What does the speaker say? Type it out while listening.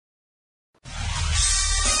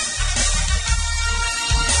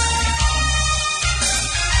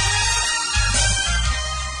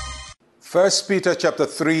1 Peter chapter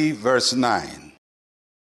 3, verse 9.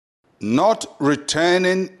 Not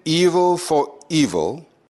returning evil for evil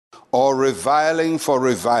or reviling for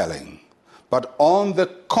reviling, but on the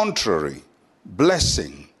contrary,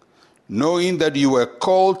 blessing, knowing that you were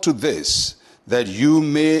called to this, that you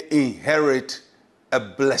may inherit a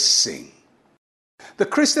blessing. The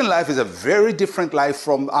Christian life is a very different life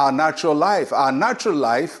from our natural life. Our natural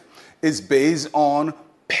life is based on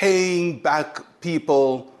paying back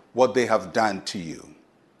people what they have done to you.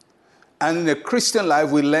 And in the Christian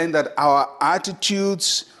life, we learn that our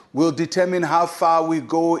attitudes will determine how far we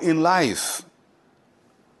go in life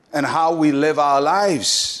and how we live our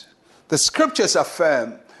lives. The scriptures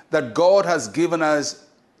affirm that God has given us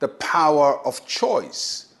the power of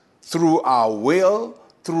choice through our will,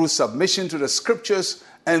 through submission to the scriptures,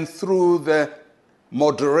 and through the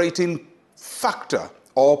moderating factor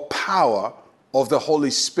or power of the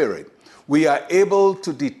Holy Spirit. We are able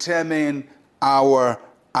to determine our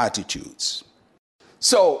attitudes.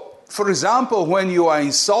 So, for example, when you are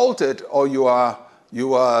insulted or you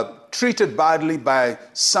are treated badly by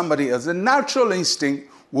somebody else, the natural instinct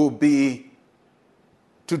will be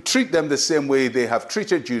to treat them the same way they have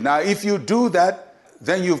treated you. Now, if you do that,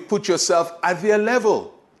 then you've put yourself at their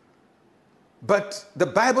level. But the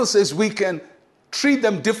Bible says we can treat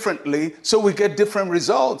them differently so we get different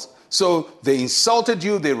results. So they insulted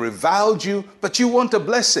you, they reviled you, but you want a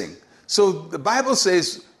blessing. So the Bible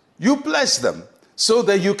says you bless them so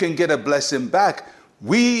that you can get a blessing back.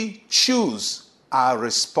 We choose our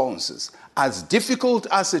responses. As difficult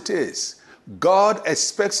as it is, God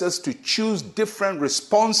expects us to choose different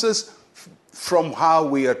responses from how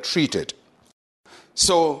we are treated.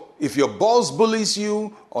 So if your boss bullies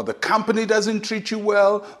you, or the company doesn't treat you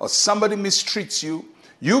well, or somebody mistreats you,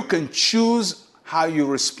 you can choose how you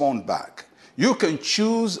respond back. You can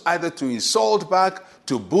choose either to insult back,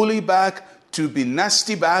 to bully back, to be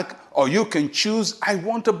nasty back, or you can choose, I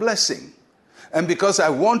want a blessing. And because I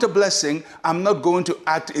want a blessing, I'm not going to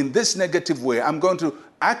act in this negative way. I'm going to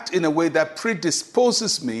act in a way that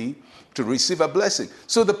predisposes me to receive a blessing.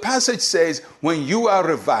 So the passage says, when you are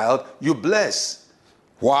reviled, you bless.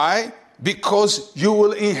 Why? Because you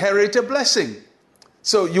will inherit a blessing.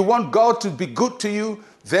 So you want God to be good to you,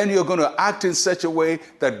 then you're going to act in such a way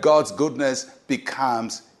that God's goodness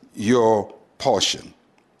becomes your portion.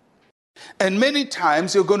 And many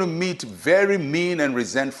times you're going to meet very mean and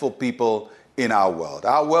resentful people in our world.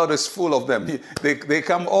 Our world is full of them. They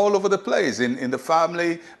come all over the place, in the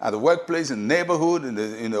family, at the workplace, in the neighborhood, in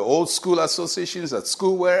the old school associations, at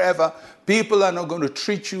school, wherever. People are not going to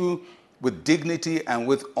treat you with dignity and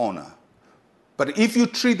with honor. But if you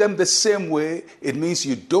treat them the same way, it means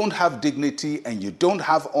you don't have dignity and you don't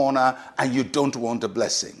have honor and you don't want a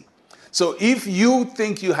blessing. So if you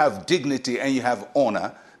think you have dignity and you have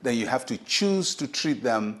honor, then you have to choose to treat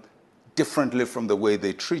them differently from the way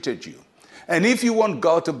they treated you. And if you want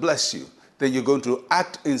God to bless you, then you're going to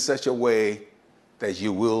act in such a way that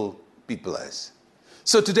you will be blessed.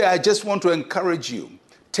 So today I just want to encourage you,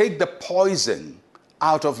 take the poison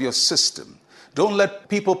out of your system. Don't let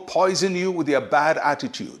people poison you with their bad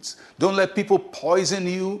attitudes. Don't let people poison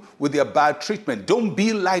you with their bad treatment. Don't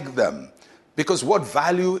be like them, because what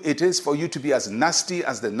value it is for you to be as nasty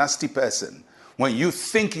as the nasty person when you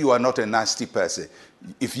think you are not a nasty person.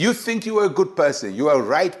 If you think you are a good person, you are a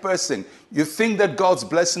right person, you think that God's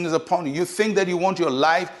blessing is upon you, you think that you want your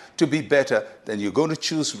life to be better, then you're going to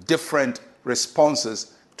choose different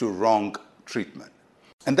responses to wrong treatment.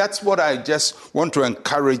 And that's what I just want to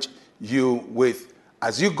encourage you with.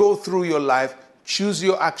 As you go through your life, choose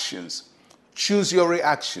your actions, choose your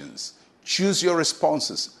reactions, choose your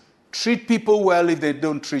responses. Treat people well if they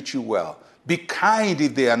don't treat you well. Be kind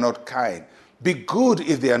if they are not kind. Be good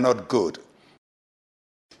if they are not good.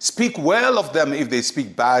 Speak well of them if they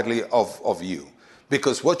speak badly of you.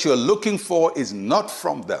 Because what you're looking for is not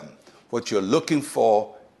from them. What you're looking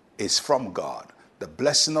for is from God. The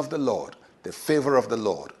blessing of the Lord, the favor of the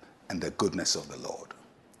Lord, and the goodness of the Lord.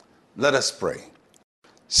 Let us pray.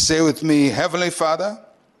 Say with me, Heavenly Father,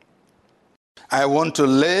 I want to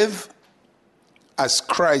live as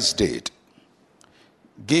Christ did.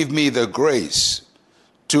 Give me the grace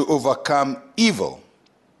to overcome evil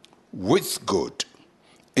with good.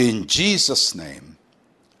 In Jesus' name,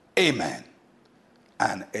 amen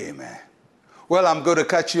and amen. Well, I'm going to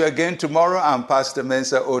catch you again tomorrow. I'm Pastor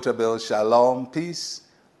Mensa, Otabil. Shalom, peace,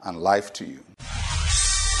 and life to you.